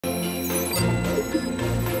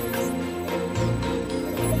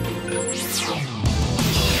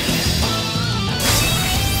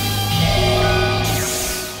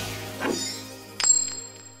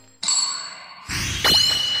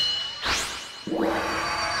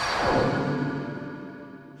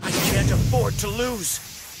afford to lose.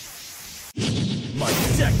 My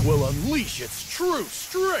deck will unleash its true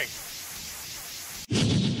strength.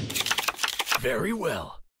 Very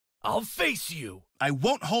well. I'll face you. I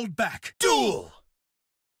won't hold back. Duel!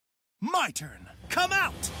 My turn. Come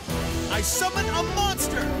out! I summon a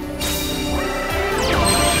monster!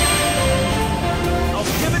 I'll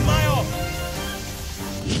give it my all.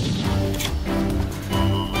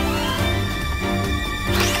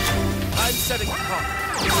 I'm setting a card.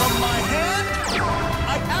 From my hand,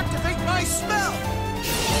 I activate my spell!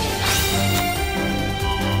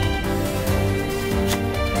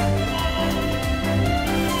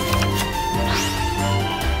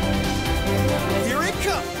 Here it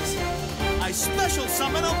comes! I special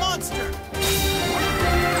summon a monster!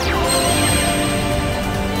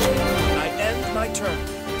 I end my turn.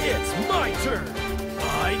 It's my turn.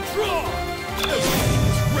 I draw.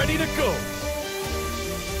 Everything's ready to go.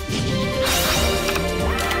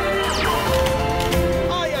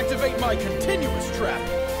 I activate my continuous trap.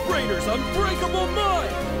 Raider's unbreakable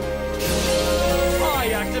mind.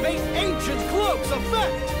 I activate Ancient Cloak's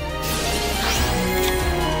effect.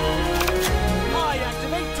 I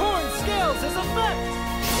activate Torn Scales' effect.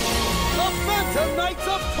 The Phantom Knights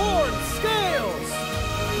of Torn Scales.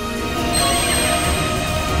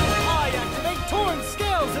 I activate Torn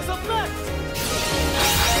Scales' effect.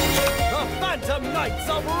 The Phantom Knights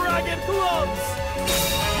of Ragged Gloves.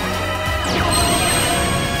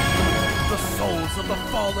 The souls of the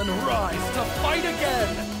fallen rise to fight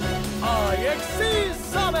again. I exceed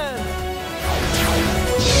summon.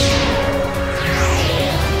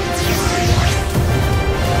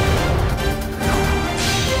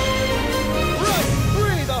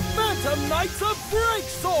 Phantom Knights of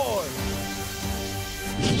Breaksword!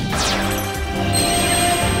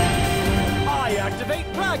 I activate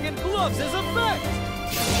Ragged Gloves' effect!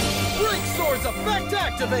 Breaksword's effect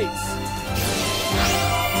activates!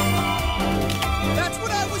 That's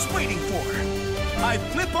what I was waiting for! I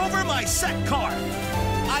flip over my set card!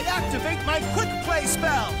 I activate my Quick Play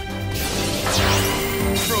spell!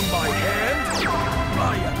 From my hand,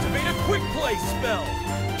 I activate a Quick Play spell!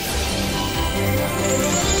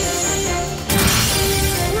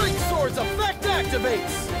 Breaksword's effect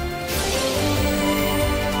activates!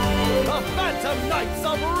 The Phantom Knights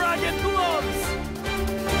of Ragged Gloves!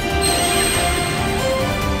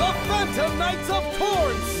 The Phantom Knights of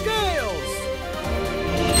Torn Scales!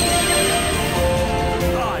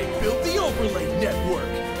 I built the overlay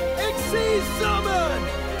network! Exceed Summon!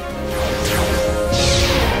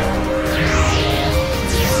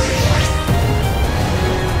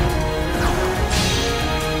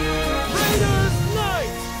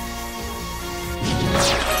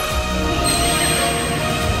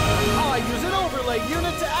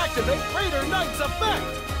 Unit to activate Raider Knight's effect!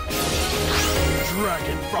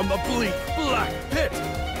 Dragon from the bleak black pit!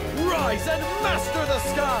 Rise and master the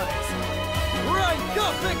skies! Rank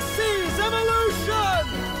up exceeds evolution!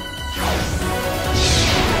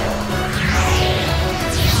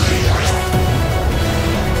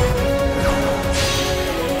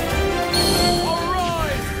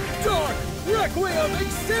 Arise! Dark Requiem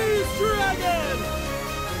exceeds Dragon!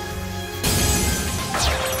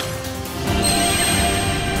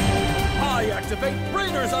 I activate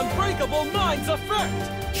Raider's Unbreakable Mind's effect!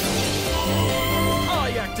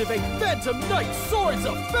 I activate Phantom Knight Sword's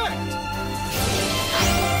effect!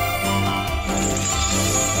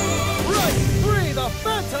 Right free the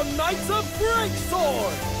Phantom Knights of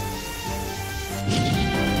Breaksword!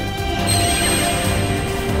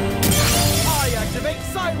 I activate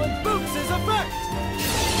Silent Boots' effect!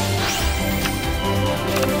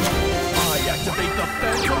 I activate the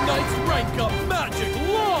Phantom Knight's Rank Up Magic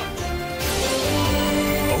Launch!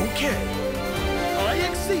 Okay. I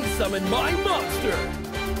exceed summon my monster!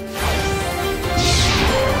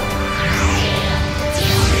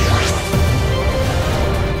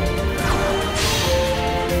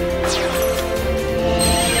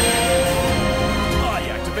 I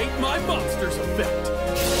activate my monster's effect!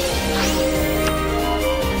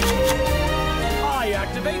 I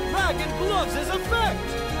activate Ragged Gloves' effect!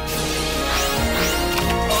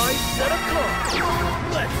 I set a card!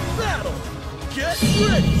 Let's battle! Get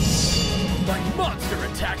ready! My monster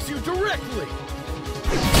attacks you directly!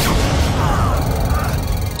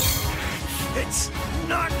 It's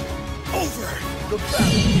not over! The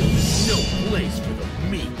battlefield is no place for the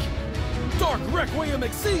meek! Dark Requiem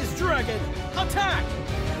exceeds Dragon! Attack!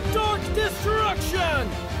 Dark Destruction!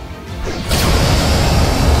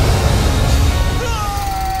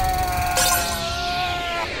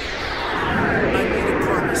 I made a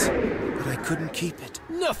promise, but I couldn't keep it.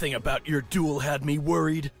 Nothing about your duel had me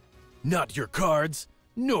worried. Not your cards,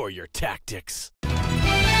 nor your tactics.